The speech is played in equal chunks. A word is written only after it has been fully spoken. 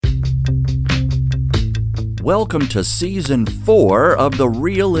Welcome to Season 4 of the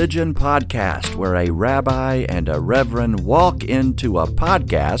Religion Podcast, where a rabbi and a reverend walk into a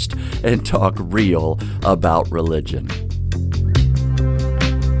podcast and talk real about religion.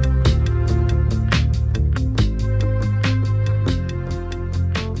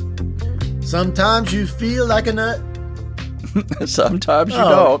 Sometimes you feel like a nut. Sometimes you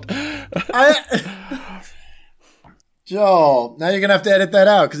don't. Joel, now you're going to have to edit that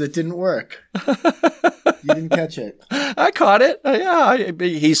out because it didn't work. You didn't catch it. I caught it. Yeah,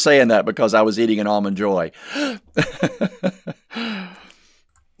 he's saying that because I was eating an Almond Joy.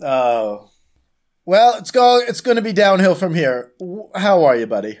 Oh. Well, it's going to be downhill from here. How are you,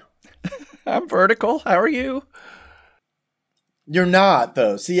 buddy? I'm vertical. How are you? You're not,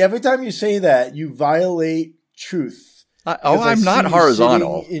 though. See, every time you say that, you violate truth. I'm not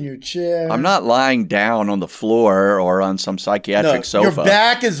horizontal. In your chair. I'm not lying down on the floor or on some psychiatric sofa. Your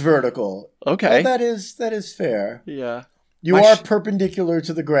back is vertical. Okay. Well, that is fair. Yeah. You are perpendicular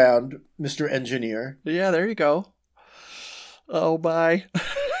to the ground, Mr. Engineer. Yeah, there you go. Oh, bye.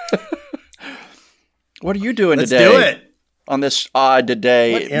 What are you doing today? Let's do it. On this odd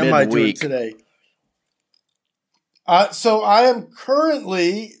day, midweek. What am I doing today? So I am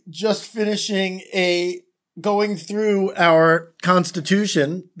currently just finishing going through our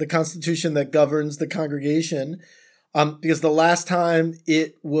Constitution, the Constitution that governs the congregation, because the last time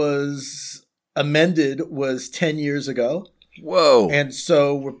it was amended was 10 years ago. Whoa. And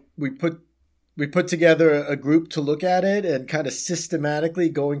so we put together a group to look at it and kind of systematically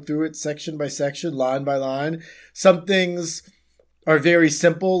going through it section by section, line by line. Some things are very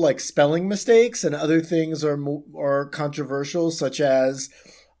simple, like spelling mistakes, and other things are controversial, such as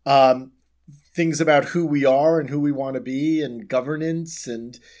things about who we are and who we want to be and governance,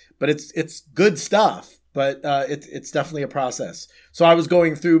 but it's good stuff, but it's definitely a process. So I was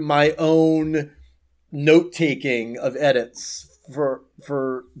going through my own note-taking of edits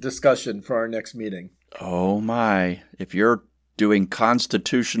for discussion for our next meeting. Oh my. If you're doing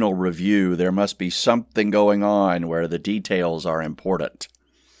constitutional review, there must be something going on where the details are important.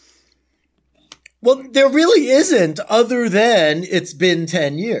 Well, there really isn't, other than it's been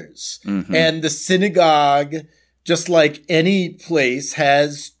 10 years. Mm-hmm. And the synagogue, just like any place,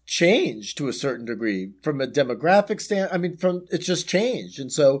 has changed to a certain degree from a demographic standpoint. It's just changed.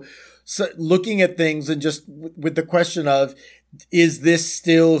 And so looking at things and just with the question of, is this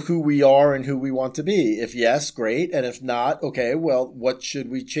still who we are and who we want to be? If yes, great. And if not, okay, well, what should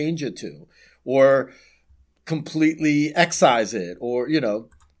we change it to? Or completely excise it? Or,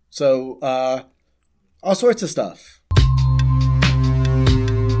 so all sorts of stuff.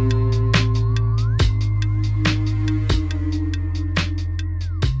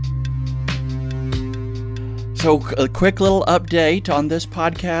 So a quick little update on this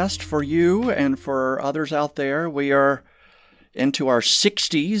podcast for you and for others out there. We are into our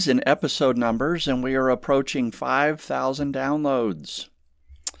 60s in episode numbers, and we are approaching 5,000 downloads.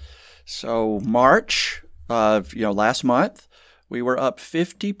 So March, last month, we were up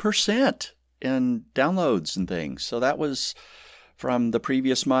 50% in downloads and things. So that was from the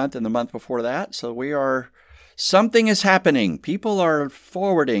previous month and the month before that. So something is happening. People are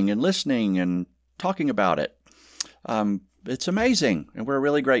forwarding and listening and talking about it. It's amazing, and we're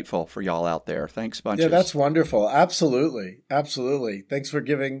really grateful for y'all out there. Thanks bunches. Yeah, that's wonderful. Absolutely. Absolutely. Thanks for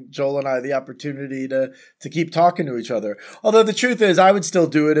giving Joel and I the opportunity to keep talking to each other. Although the truth is, I would still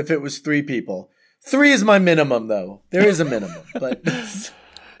do it if it was 3 people. 3 is my minimum, though. There is a minimum, but...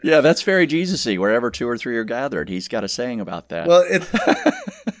 Yeah, that's very Jesus-y. Wherever 2 or 3 are gathered, he's got a saying about that. Well,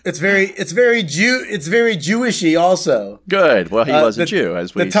 it's very Jewishy also. Good. Well, he was a Jew,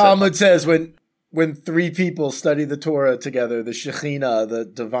 as we said. The Talmud says when 3 people study the Torah together, the Shekhinah, the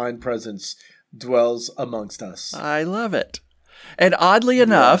divine presence, dwells amongst us. I love it. And oddly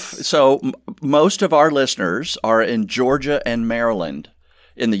enough, so most of our listeners are in Georgia and Maryland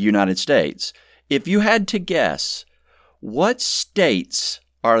in the United States. If you had to guess, what states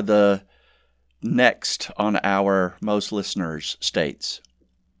are the next on our most listeners' states?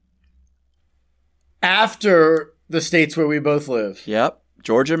 After the states where we both live. Yep.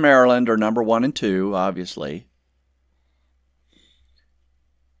 Georgia and Maryland are number 1 and 2, obviously.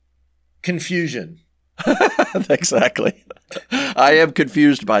 Confusion. Exactly. I am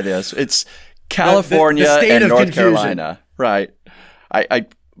confused by this. It's California and North Carolina. Right.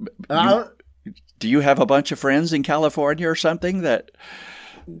 Do you have a bunch of friends in California or something that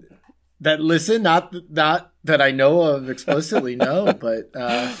listen? Not that I know of explicitly, no. But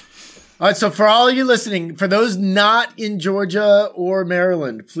all right. So for all you listening, for those not in Georgia or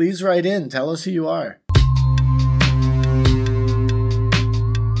Maryland, please write in. Tell us who you are.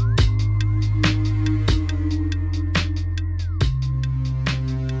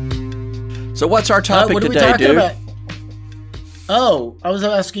 So what's our topic what are we today, talking dude? about? Oh, I was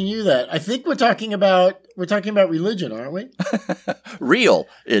asking you that. I think we're talking about religion, aren't we? Real.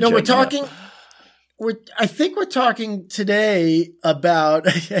 No, we're talking. I think we're talking today about.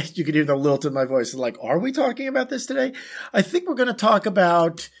 You can hear the lilt in my voice. Like, are we talking about this today? I think we're going to talk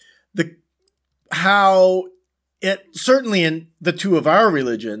about how it certainly in the two of our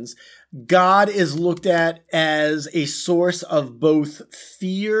religions, God is looked at as a source of both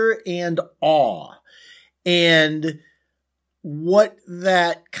fear and awe, and what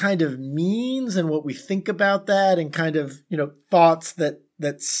that kind of means and what we think about that and kind of, thoughts that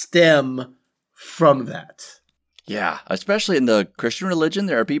stem from that. Yeah, especially in the Christian religion,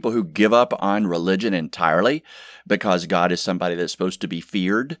 there are people who give up on religion entirely because God is somebody that's supposed to be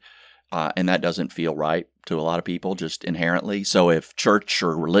feared, and that doesn't feel right to a lot of people just inherently. So if church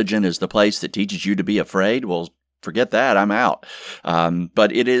or religion is the place that teaches you to be afraid, well, forget that, I'm out.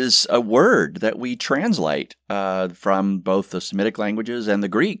 But it is a word that we translate from both the Semitic languages and the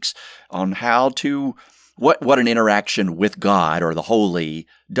Greeks on how to, what an interaction with God or the holy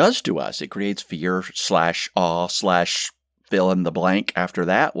does to us. It creates fear / awe / fill in the blank after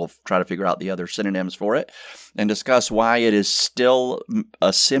that. We'll try to figure out the other synonyms for it and discuss why it is still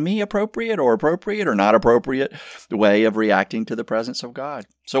a semi-appropriate or appropriate or not appropriate way of reacting to the presence of God.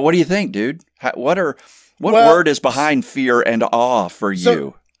 So what do you think, dude? What word is behind fear and awe for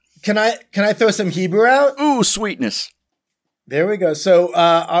you? Can I throw some Hebrew out? Ooh, sweetness. There we go. So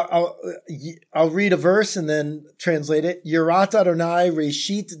I'll read a verse and then translate it. Yirat Adonai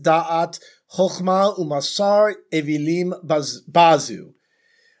Reshit Da'at Chochma Umasar Evilim Bazu.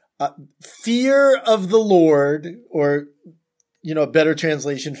 Fear of the Lord, or a better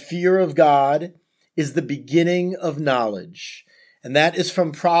translation, fear of God, is the beginning of knowledge, and that is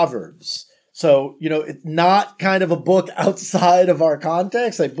from Proverbs. So, it's not kind of a book outside of our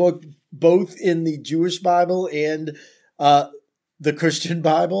context. I book both in the Jewish Bible and the Christian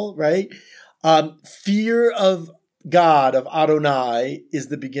Bible, right? Fear of God, of Adonai, is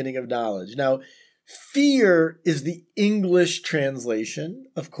the beginning of knowledge. Now, fear is the English translation,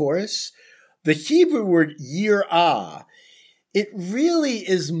 of course. The Hebrew word yirah, it really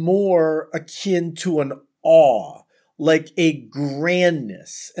is more akin to an awe, like a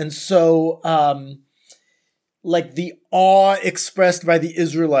grandness. And so, like the awe expressed by the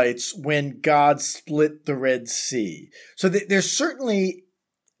Israelites when God split the Red Sea. So there's certainly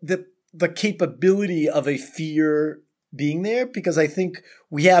the capability of a fear being there, because I think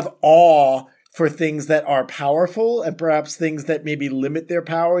we have awe for things that are powerful and perhaps things that maybe limit their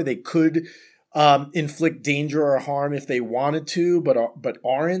power. They could inflict danger or harm if they wanted to, but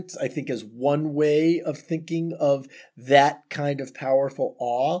aren't, I think, is one way of thinking of that kind of powerful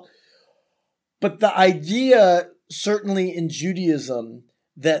awe. But the idea, certainly in Judaism,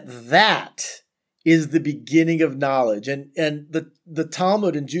 that is the beginning of knowledge. And the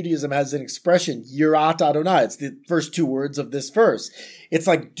Talmud in Judaism has an expression, Yirat Adonai. It's the first two words of this verse. It's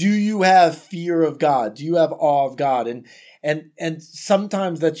like, do you have fear of God? Do you have awe of God? And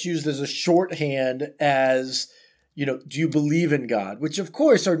sometimes that's used as a shorthand as, do you believe in God? Which, of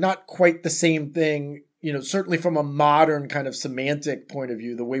course, are not quite the same thing, certainly from a modern kind of semantic point of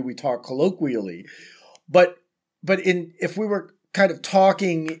view, the way we talk colloquially. But if we were kind of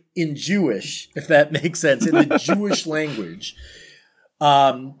talking in Jewish, if that makes sense, in the Jewish language,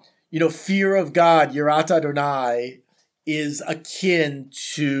 fear of God, Yirat Adonai, is akin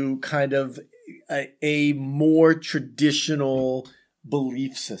to kind of a more traditional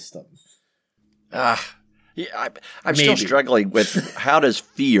belief system. I'm still struggling with how does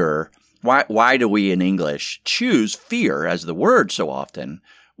fear, why do we in English choose fear as the word so often,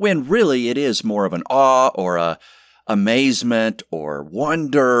 when really it is more of an awe or a amazement or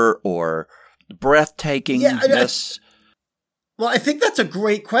wonder or breathtakingness? Well, I think that's a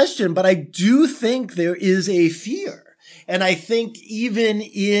great question, but I do think there is a fear. And I think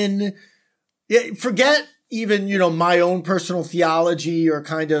forget even, my own personal theology or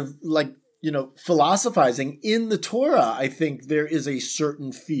kind of like, philosophizing in the Torah, I think there is a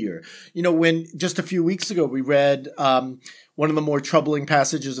certain fear. When just a few weeks ago, we read one of the more troubling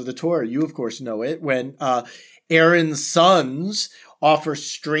passages of the Torah, you of course know it, when Aaron's sons offer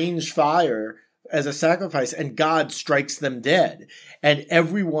strange fire as a sacrifice and God strikes them dead. And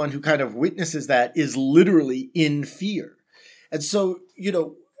everyone who kind of witnesses that is literally in fear. And so,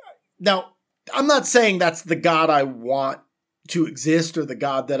 now I'm not saying that's the God I want to exist or the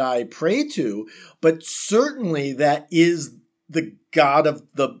God that I pray to, but certainly that is the God of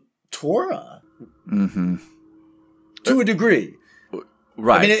the Torah. Mm-hmm. To a degree.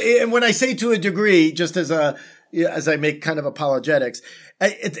 Right. I mean, and when I say to a degree, just as a, as I make kind of apologetics,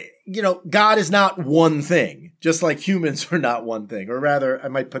 God is not one thing, just like humans are not one thing, or rather, I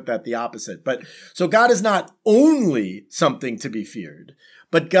might put that the opposite. But so God is not only something to be feared,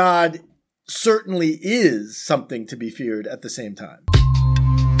 but God certainly is something to be feared at the same time.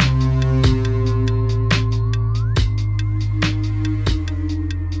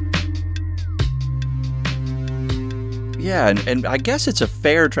 Yeah, and I guess it's a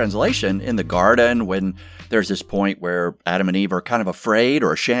fair translation in the garden when there's this point where Adam and Eve are kind of afraid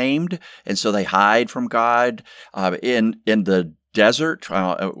or ashamed, and so they hide from God. In the desert,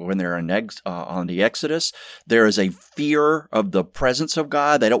 when they're on the Exodus, there is a fear of the presence of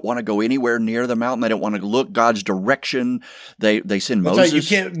God. They don't want to go anywhere near the mountain. They don't want to look God's direction. They send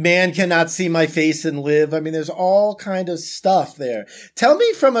Moses. Man cannot see my face and live. I mean, there's all kind of stuff there. Tell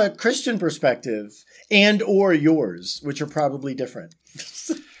me from a Christian perspective, and or yours, which are probably different.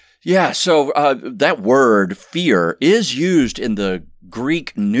 Yeah, so that word fear is used in the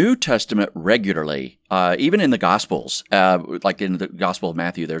Greek New Testament regularly, even in the Gospels. Like in the Gospel of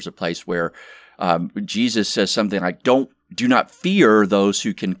Matthew, there's a place where Jesus says something like, do not fear those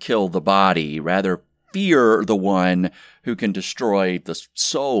who can kill the body, rather fear the one who can destroy the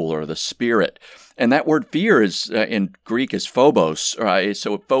soul or the spirit. And that word fear is in Greek is phobos,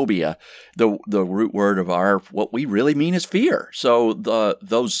 so phobia. The root word of what we really mean is fear. So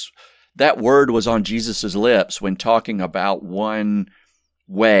that word was on Jesus' lips when talking about one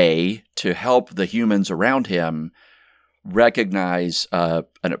way to help the humans around him recognize an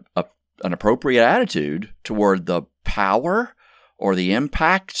appropriate attitude toward the power or the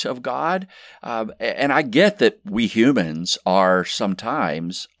impact of God. And I get that we humans are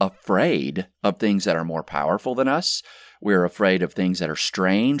sometimes afraid of things that are more powerful than us. We're afraid of things that are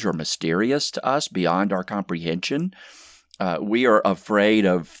strange or mysterious to us beyond our comprehension. We are afraid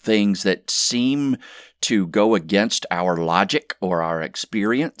of things that seem to go against our logic or our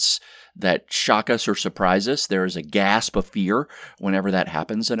experience, that shock us or surprise us. There is a gasp of fear whenever that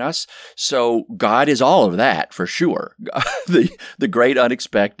happens in us. So God is all of that for sure. The great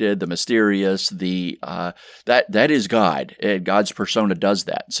unexpected, the mysterious, that is God. God's persona does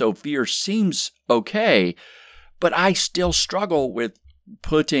that. So fear seems okay, but I still struggle with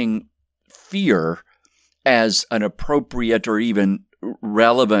putting fear as an appropriate or even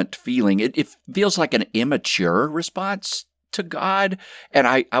relevant feeling. It feels like an immature response to God, and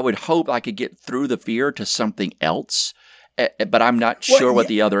I would hope I could get through the fear to something else, but I'm not sure what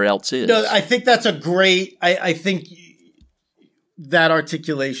the other else is. No, I think that's a great, I think that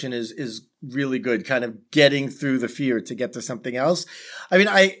articulation is really good, kind of getting through the fear to get to something else. I mean,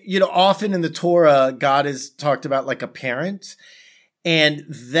 often in the Torah, God is talked about like a parent, and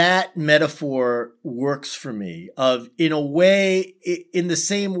that metaphor works for me in a way, in the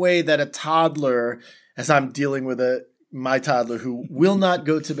same way that a toddler, as I'm dealing with my toddler who will not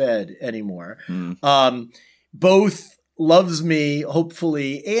go to bed anymore, both loves me,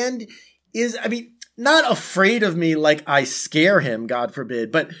 hopefully, and is, not afraid of me like I scare him, God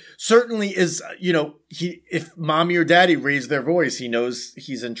forbid, but certainly is, if mommy or daddy raise their voice, he knows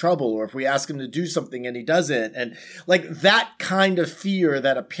he's in trouble, or if we ask him to do something and he doesn't. And like that kind of fear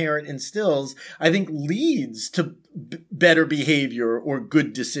that a parent instills, I think leads to better behavior or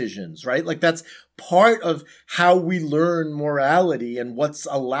good decisions, right? Like that's part of how we learn morality and what's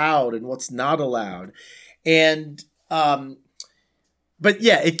allowed and what's not allowed. And, but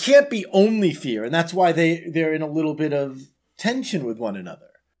yeah, it can't be only fear, and that's why they're in a little bit of tension with one another.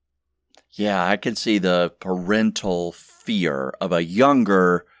 Yeah, I can see the parental fear of a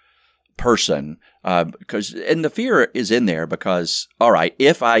younger person, and the fear is in there because, all right,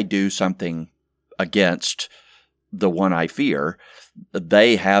 if I do something against the one I fear,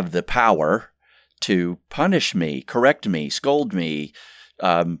 they have the power to punish me, correct me, scold me,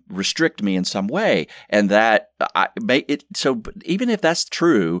 restrict me in some way, and that so even if that's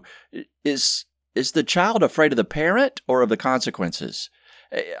true, is the child afraid of the parent or of the consequences?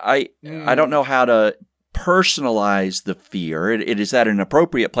 I don't know how to personalize the fear. Is that an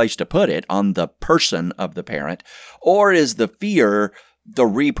appropriate place to put it, on the person of the parent, or is the fear the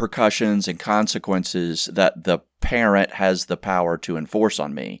repercussions and consequences that the parent has the power to enforce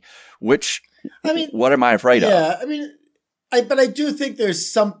on me? What am I afraid of? Yeah, but I do think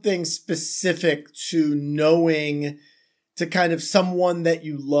there's something specific to knowing, to kind of someone that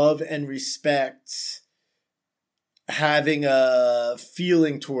you love and respect having a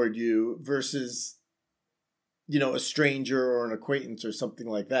feeling toward you versus, a stranger or an acquaintance or something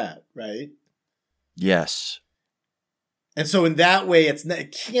like that, right? Yes. And so in that way,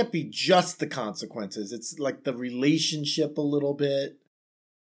 it can't be just the consequences. It's like the relationship a little bit.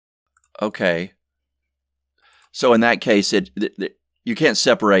 Okay. So in that case, you can't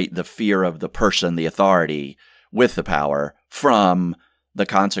separate the fear of the person, the authority, with the power from the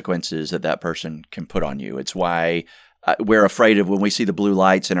consequences that person can put on you. It's why we're afraid of when we see the blue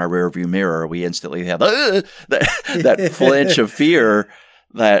lights in our rearview mirror, we instantly have that flinch of fear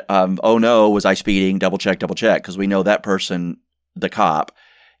that, oh no, was I speeding? Double check, because we know that person, the cop,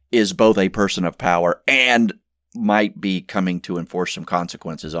 is both a person of power and might be coming to enforce some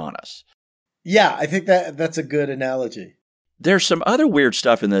consequences on us. Yeah, I think that's a good analogy. There's some other weird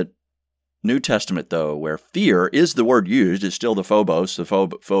stuff in the New Testament, though, where fear is the word used. It's still the phobos, the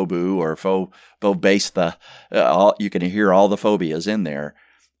phobu, or phobastha. You can hear all the phobias in there.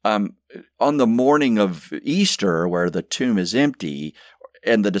 On the morning of Easter, where the tomb is empty,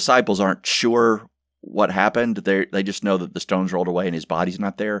 and the disciples aren't sure what happened, they just know that the stones rolled away and his body's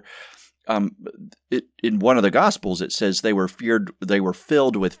not there. In one of the Gospels, it says they were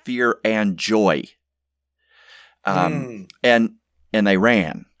filled with fear and joy, and they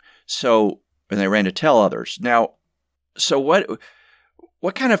ran. And they ran to tell others. Now, so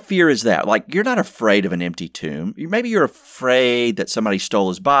what kind of fear is that? Like, you're not afraid of an empty tomb. Maybe you're afraid that somebody stole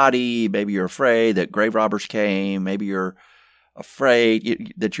his body. Maybe you're afraid that grave robbers came. Maybe you're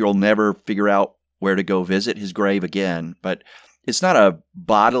afraid that you'll never figure out where to go visit his grave again. But it's not a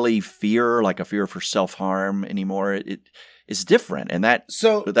bodily fear, like a fear for self-harm anymore. It's different, and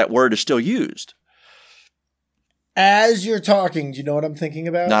that word is still used. As you're talking, do you know what I'm thinking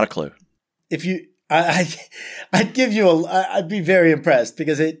about? Not a clue. If you, I'd give you I'd be very impressed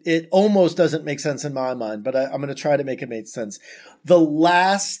because it almost doesn't make sense in my mind, but I'm going to try to make it make sense. The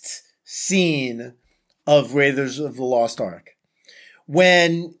last scene of Raiders of the Lost Ark,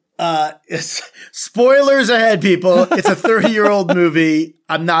 when, spoilers ahead, people, it's a 30-year-old movie.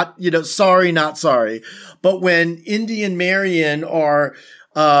 I'm not, sorry, not sorry. But when Indy and Marion are,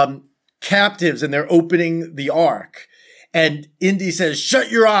 captives and they're opening the ark, and Indy says,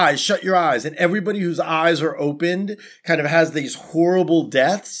 shut your eyes, and everybody whose eyes are opened kind of has these horrible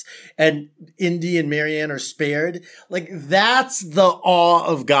deaths, and Indy and Marianne are spared. Like, that's the awe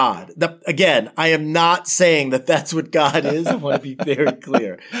of God. Again, I am not saying that that's what God is. I want to be very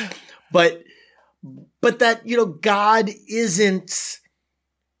clear. But that, God isn't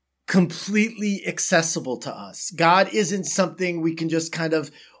completely accessible to us. God isn't something we can just kind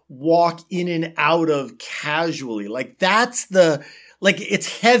of walk in and out of casually. Like,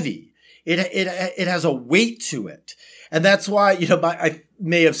 it's heavy. It has a weight to it. And that's why, I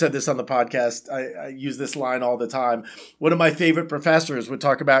may have said this on the podcast. I use this line all the time. One of my favorite professors would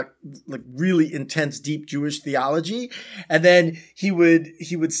talk about like really intense, deep Jewish theology. And then he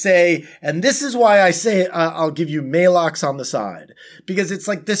would say, and this is why I say I'll give you Malox on the side, because it's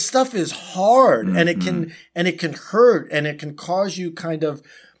like, this stuff is hard, and it can hurt, and it can cause you kind of,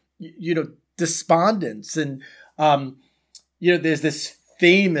 despondence. And, there's this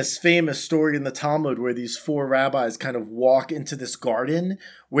famous story in the Talmud where these four rabbis kind of walk into this garden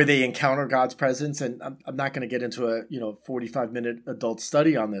where they encounter God's presence. And I'm not going to get into a 45-minute adult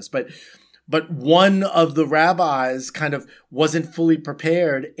study on this, but one of the rabbis kind of wasn't fully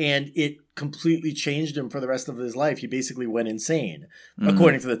prepared, and it completely changed him for the rest of his life. He basically went insane,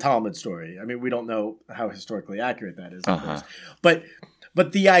 according to the Talmud story. I mean, we don't know how historically accurate that is, of course.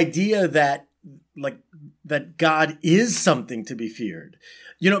 But the idea that God is something to be feared,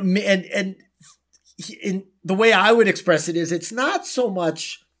 and in the way I would express it is, it's not so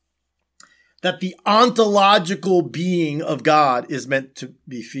much that the ontological being of God is meant to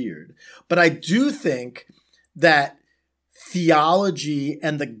be feared, but I do think that theology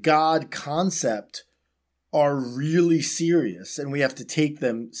and the God concept are really serious, and we have to take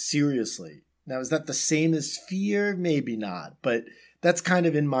them seriously. Now, is that the same as fear? Maybe not, but that's kind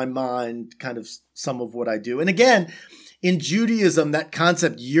of in my mind, kind of some of what I do. And again, in Judaism, that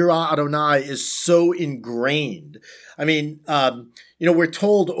concept, Yirah Adonai, is so ingrained. I mean, we're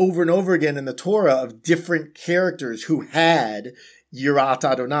told over and over again in the Torah of different characters who had Yirat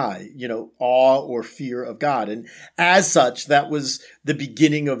Adonai, awe or fear of God. And as such, that was the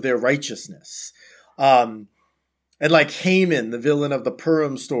beginning of their righteousness. And like Haman, the villain of the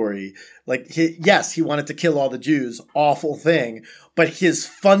Purim story, he wanted to kill all the Jews, awful thing, but his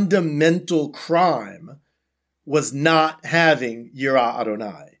fundamental crime was not having Yirah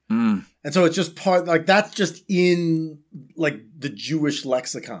Adonai. And so it's just that's just in the Jewish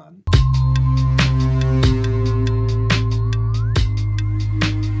lexicon.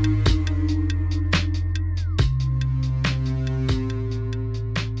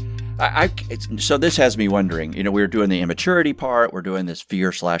 So this has me wondering, we're doing the immaturity part, we're doing this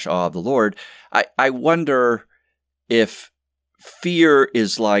fear/awe of the Lord. I wonder if fear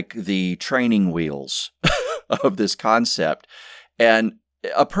is like the training wheels of this concept. And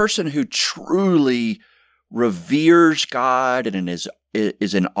a person who truly reveres God and is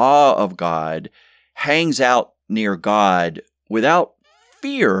in awe of God hangs out near God without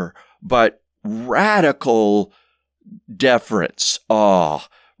fear, but radical deference, awe,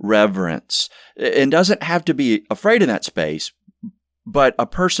 reverence, and doesn't have to be afraid in that space. But a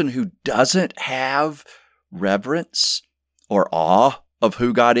person who doesn't have reverence or awe of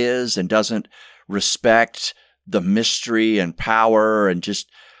who God is and doesn't respect the mystery and power and just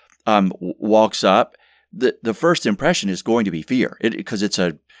walks up, the first impression is going to be fear, because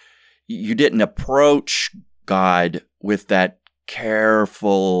you didn't approach God with that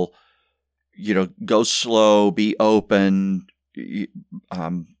careful, go slow, be open,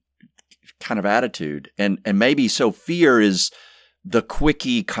 kind of attitude. And maybe so fear is the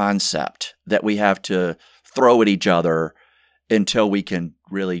quickie concept that we have to throw at each other until we can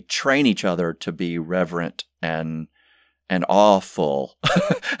really train each other to be reverent and awful.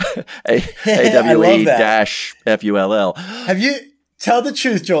 AWE-FULL. Tell the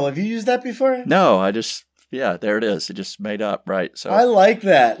truth, Joel, have you used that before? No, there it is. It just made up, right? So I like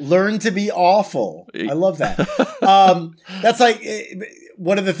that. Learn to be awful. I love that. That's like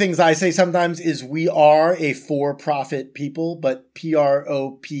one of the things I say sometimes is we are a for-profit people, but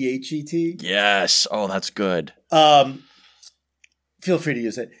PROPHET. Yes. Oh, that's good. Feel free to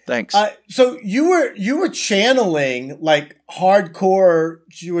use it. Thanks. So you were channeling like hardcore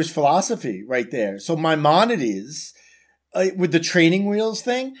Jewish philosophy right there. So Maimonides with the training wheels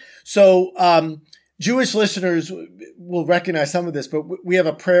thing. So Jewish listeners will recognize some of this, but we have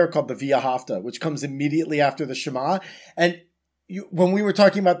a prayer called the Via Hafta, which comes immediately after the Shema. And when we were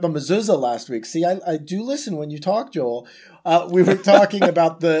talking about the mezuzah last week, see, I do listen when you talk, Joel. We were talking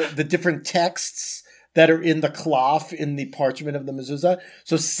about the different texts that are in the cloth, in the parchment of the mezuzah.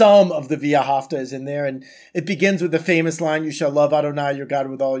 So some of the Via Hafta is in there. And it begins with the famous line, "You shall love Adonai, your God,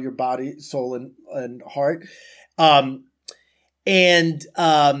 with all your body, soul, and heart." I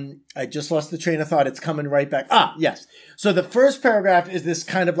just lost the train of thought. It's coming right back. Yes. So the first paragraph is this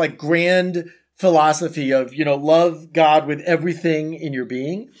kind of like grand philosophy of, love God with everything in your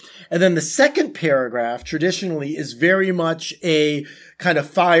being. And then the second paragraph traditionally is very much a kind of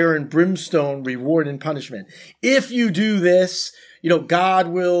fire and brimstone reward and punishment. If you do this, God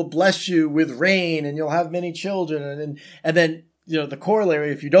will bless you with rain and you'll have many children. And then, the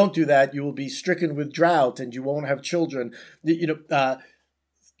corollary, if you don't do that, you will be stricken with drought and you won't have children.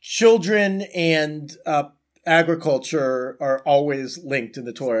 Children and agriculture are always linked in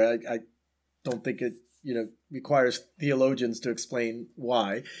the Torah. I don't think it, requires theologians to explain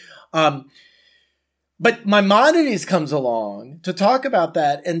why. But Maimonides comes along to talk about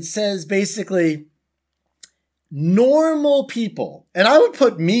that and says basically normal people, and I would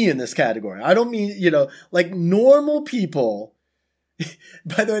put me in this category. I don't mean, like normal people.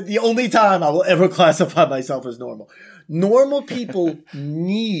 By the way, the only time I will ever classify myself as normal. Normal people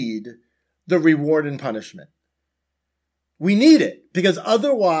need the reward and punishment. We need it because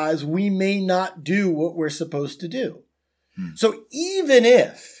otherwise we may not do what we're supposed to do. So even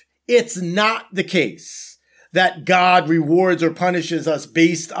if it's not the case that God rewards or punishes us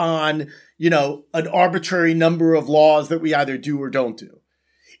based on, an arbitrary number of laws that we either do or don't do,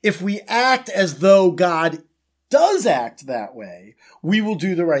 if we act as though God does act that way, we will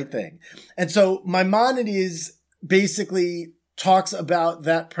do the right thing. And so Maimonides basically talks about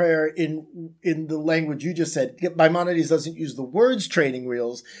that prayer in the language you just said. Maimonides doesn't use the words training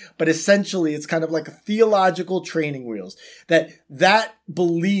wheels, but essentially it's kind of like a theological training wheels. That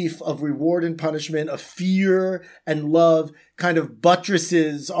belief of reward and punishment, of fear and love kind of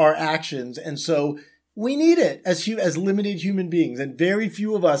buttresses our actions. And so we need it as limited human beings, and very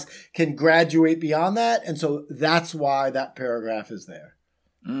few of us can graduate beyond that. And so that's why that paragraph is there.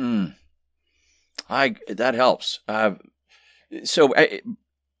 That helps. So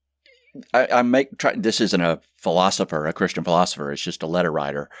this isn't a philosopher, a Christian philosopher. It's just a letter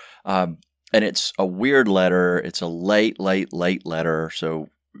writer. And it's a weird letter. It's a late letter. So,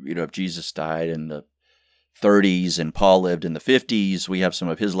 if Jesus died in the 30s and Paul lived in the 50s, we have some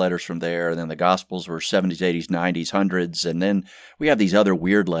of his letters from there. And then the Gospels were 70s, 80s, 90s, 100s. And then we have these other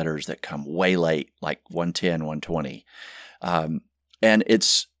weird letters that come way late, like 110, 120. And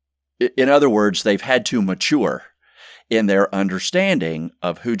it's, in other words, they've had to mature in their understanding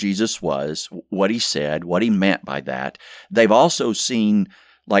of who Jesus was, what he said, what he meant by that. They've also seen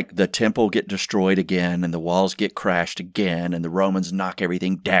like the temple get destroyed again and the walls get crashed again and the Romans knock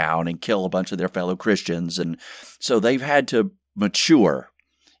everything down and kill a bunch of their fellow Christians. And so they've had to mature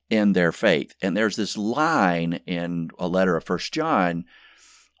in their faith. And there's this line in a letter of 1 John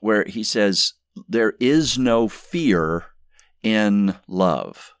where he says, there is no fear in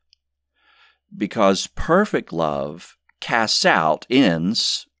love, because perfect love casts out,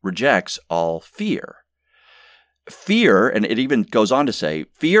 ends, rejects all fear. Fear, and it even goes on to say,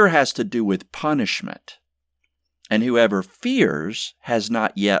 fear has to do with punishment. And whoever fears has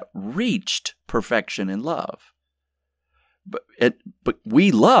not yet reached perfection in love. But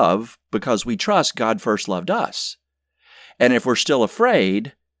we love because we trust God first loved us. And if we're still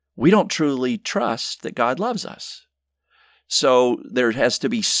afraid, we don't truly trust that God loves us. So there has to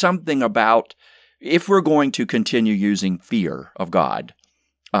be something about, if we're going to continue using fear of God,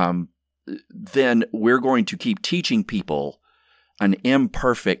 then we're going to keep teaching people an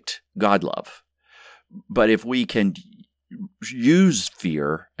imperfect God love. But if we can use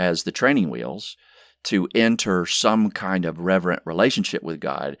fear as the training wheels to enter some kind of reverent relationship with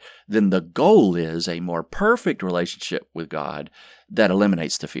God, then the goal is a more perfect relationship with God that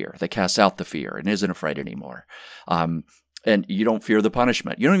eliminates the fear, that casts out the fear and isn't afraid anymore. And you don't fear the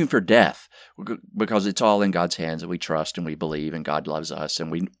punishment. You don't even fear death, because it's all in God's hands, and we trust and we believe, and God loves us,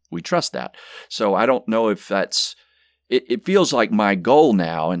 and we trust that. So I don't know if that's – it feels like my goal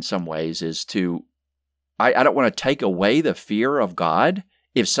now in some ways is to – I don't want to take away the fear of God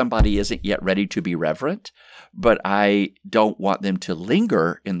if somebody isn't yet ready to be reverent, but I don't want them to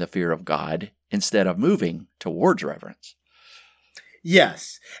linger in the fear of God instead of moving towards reverence.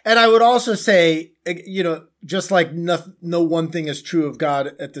 Yes. And I would also say, just like no one thing is true of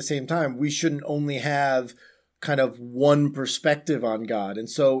God at the same time, we shouldn't only have kind of one perspective on God. And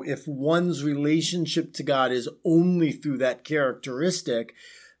so if one's relationship to God is only through that characteristic,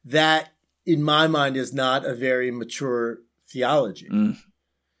 that in my mind is not a very mature theology.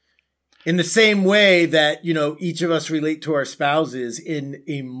 In the same way that, each of us relate to our spouses in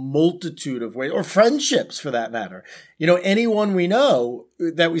a multitude of ways, or friendships for that matter. Anyone we know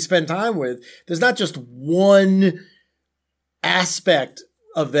that we spend time with, there's not just one aspect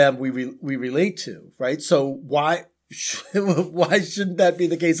of them we relate to, right? So why shouldn't that be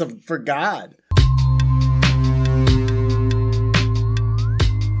the case for God?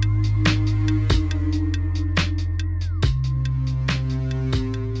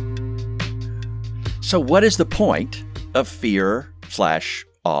 So what is the point of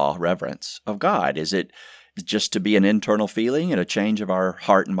fear/awe, reverence of God? Is it just to be an internal feeling and a change of our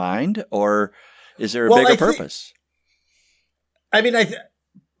heart and mind, or is there a bigger purpose?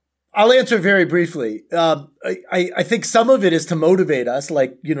 I'll answer very briefly. I think some of it is to motivate us,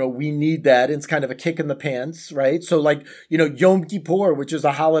 we need that. It's kind of a kick in the pants, right? So Yom Kippur, which is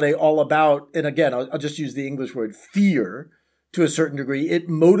a holiday all about, and again, I'll just use the English word, fear. To a certain degree, it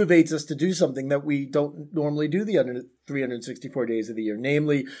motivates us to do something that we don't normally do the 364 days of the year,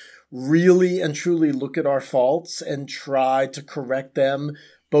 namely really and truly look at our faults and try to correct them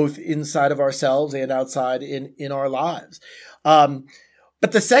both inside of ourselves and outside in our lives.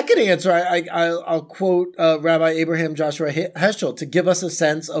 But the second answer, I'll quote Rabbi Abraham Joshua Heschel to give us a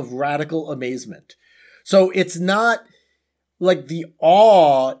sense of radical amazement. So it's not like the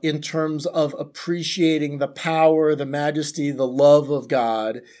awe in terms of appreciating the power, the majesty, the love of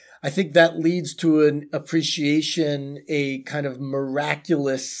God. I think that leads to an appreciation, a kind of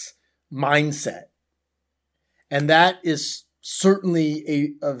miraculous mindset. And that is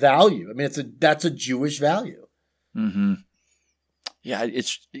certainly a value. That's a Jewish value. Mm-hmm. Yeah,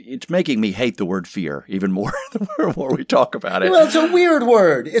 it's making me hate the word fear even more the more we talk about it. Well, it's a weird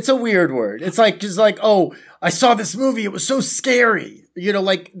word. It's like, oh, I saw this movie. It was so scary.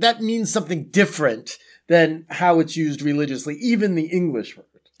 That means something different than how it's used religiously, even the English word.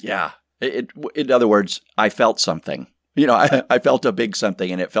 Yeah. In other words, I felt something. I felt a big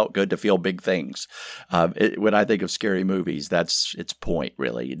something, and it felt good to feel big things. When I think of scary movies, that's its point,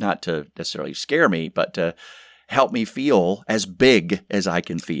 really. Not to necessarily scare me, but to help me feel as big as I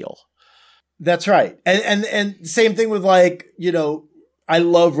can feel. That's right. And same thing with I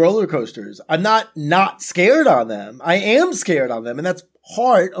love roller coasters. I'm not scared on them. I am scared on them. And that's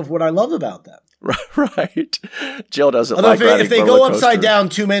part of what I love about them. Right. Jill doesn't Although like riding if they roller go coasters. upside down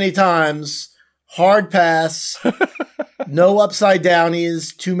too many times, hard pass. No upside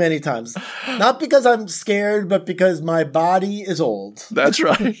downies too many times. Not because I'm scared, but because my body is old. That's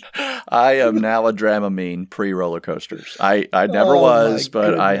right. I am now a Dramamine pre-roller coasters. I never was,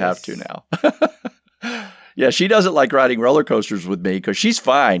 but I have to now. Yeah, she doesn't like riding roller coasters with me because she's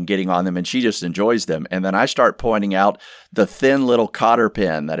fine getting on them and she just enjoys them. And then I start pointing out the thin little cotter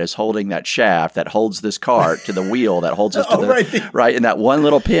pin that is holding that shaft that holds this cart to the wheel that holds us to right. And that one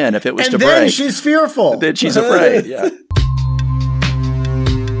little pin, if it was to break. And then she's fearful. Then she's afraid, yeah.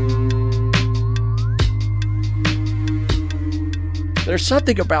 there's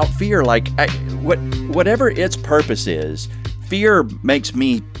something about fear, like whatever its purpose is, fear makes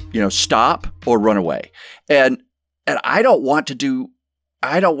me, stop or run away. And I don't want to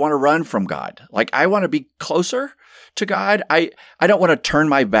run from God. Like, I want to be closer to God. I don't want to turn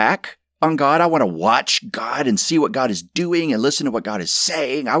my back on God. I want to watch God and see what God is doing and listen to what God is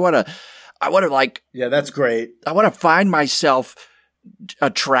saying. I want to yeah, that's great. I want to find myself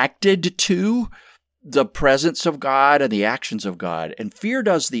attracted to the presence of God and the actions of God. And fear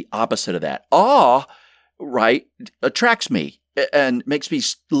does the opposite of that. Awe, right, attracts me and makes me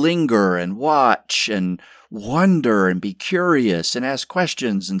linger and watch and wonder and be curious and ask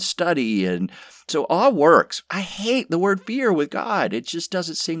questions and study. And so awe works. I hate the word fear with God. It just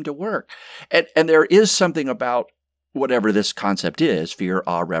doesn't seem to work. And there is something about whatever this concept is, fear,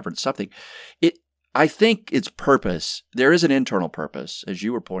 awe, reverence, something. I think its purpose, there is an internal purpose, as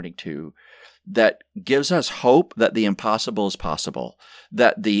you were pointing to, that gives us hope that the impossible is possible,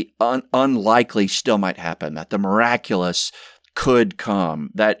 that the unlikely still might happen, that the miraculous could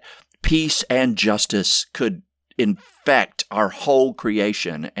come, that peace and justice could infect our whole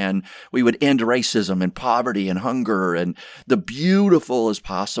creation, and we would end racism and poverty and hunger, and the beautiful is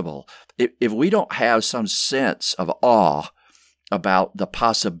possible. If we don't have some sense of awe about the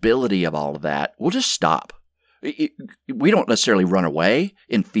possibility of all of that, we'll just stop. We don't necessarily run away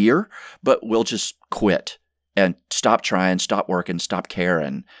in fear, but we'll just quit and stop trying, stop working, stop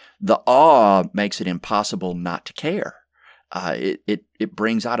caring. The awe makes it impossible not to care. It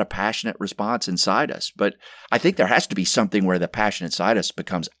brings out a passionate response inside us. But I think there has to be something where the passion inside us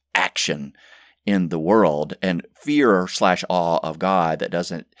becomes action in the world, and fear/awe of God that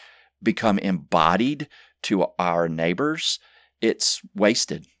doesn't become embodied to our neighbors, it's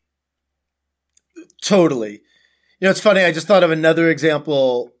wasted. Totally. It's funny. I just thought of another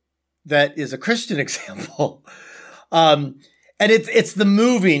example that is a Christian example. And it's the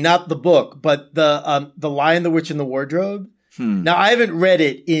movie, not the book, but the Lion, the Witch, and the Wardrobe. Now, I haven't read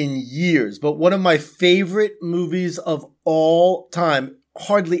it in years, but one of my favorite movies of all time,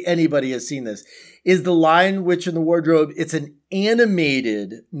 hardly anybody has seen this, is The Lion, Witch, and the Wardrobe. It's an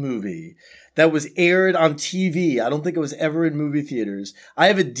animated movie that was aired on TV. I don't think it was ever in movie theaters. I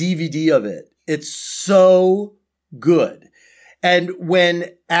have a DVD of it. It's so good. And when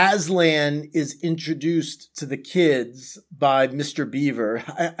Aslan is introduced to the kids by Mr. Beaver,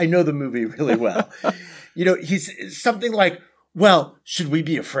 I know the movie really well. He's something like, well, should we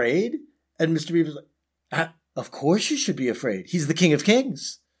be afraid? And Mr. Beaver's like, of course you should be afraid. He's the King of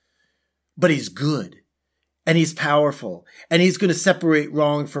Kings. But he's good. And he's powerful. And he's going to separate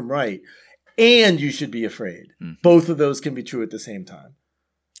wrong from right. And you should be afraid. Both of those can be true at the same time.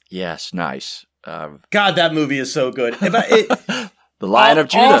 Yes, nice. God, that movie is so good. The Lion of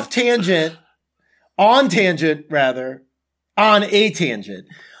Judah. On a tangent.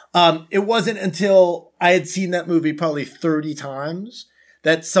 It wasn't until I had seen that movie probably 30 times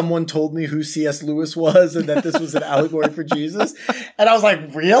that someone told me who C.S. Lewis was and that this was an allegory for Jesus. And I was like,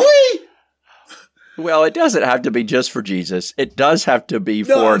 really? Well, it doesn't have to be just for Jesus. It does have to be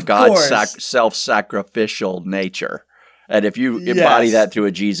for God's self-sacrificial nature. And if you embody that through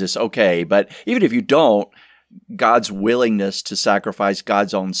a Jesus, okay. But even if you don't, God's willingness to sacrifice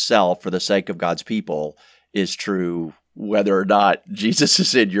God's own self for the sake of God's people is true, whether or not Jesus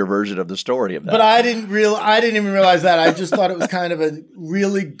is in your version of the story of that. But I didn't even realize that. I just thought it was kind of a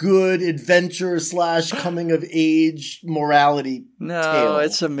really good adventure / coming of age morality tale.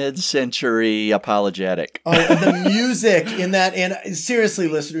 It's a mid-century apologetic. Oh, and the music in that, and seriously,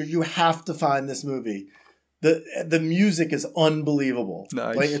 listener, you have to find this movie. The music is unbelievable.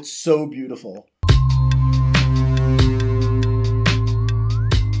 Nice. Like, it's so beautiful.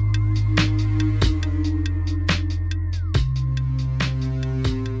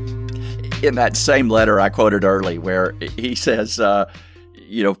 In that same letter I quoted early, where he says,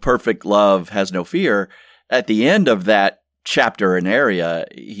 perfect love has no fear, at the end of that chapter and area,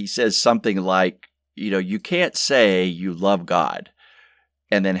 he says something like, you can't say you love God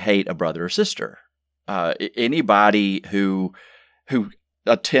and then hate a brother or sister. Anybody who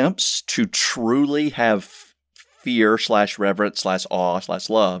attempts to truly have fear / reverence / awe /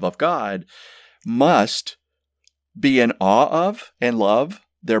 love of God must be in awe of and love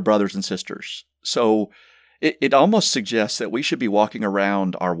their brothers and sisters. So it almost suggests that we should be walking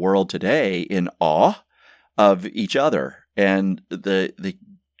around our world today in awe of each other and the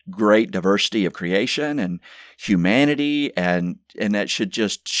great diversity of creation and humanity, and that should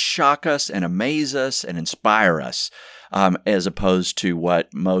just shock us and amaze us and inspire us, as opposed to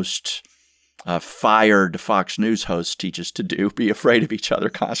what most fired Fox News hosts teach us to do, be afraid of each other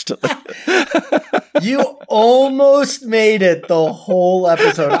constantly. You almost made it the whole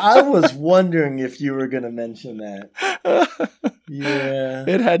episode. I was wondering if you were going to mention that. Yeah.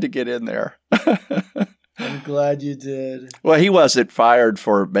 It had to get in there. I'm glad you did. Well, he wasn't fired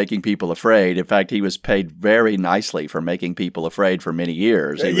for making people afraid. In fact, he was paid very nicely for making people afraid for many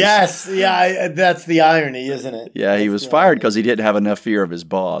years. Yes. Yeah, that's the irony, isn't it? Yeah, he was fired because he didn't have enough fear of his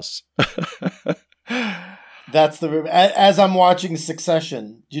boss. That's as I'm watching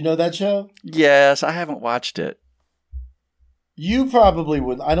Succession. Do you know that show? Yes, I haven't watched it. You probably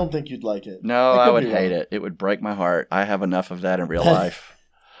would. I don't think you'd like it. No, I would hate it. It would break my heart. I have enough of that in real life.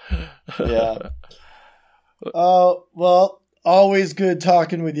 Yeah. Oh, well, always good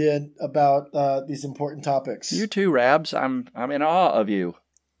talking with you about these important topics. You too, Rabs. I'm in awe of you.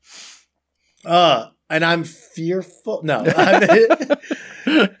 And I'm fearful. No.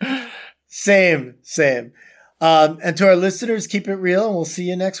 Same. And to our listeners, keep it real, and we'll see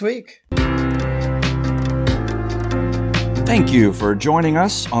you next week. Thank you for joining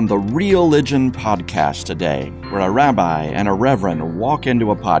us on the Religion Podcast today, where a rabbi and a reverend walk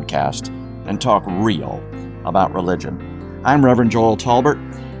into a podcast and talk real about religion. I'm Reverend Joel Talbert,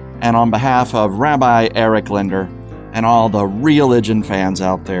 and on behalf of Rabbi Eric Linder and all the Religion fans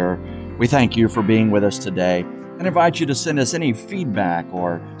out there, we thank you for being with us today and invite you to send us any feedback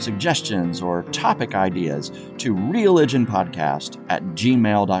or suggestions or topic ideas to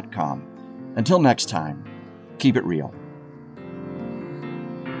religionpodcast@gmail.com. Until next time, keep it real.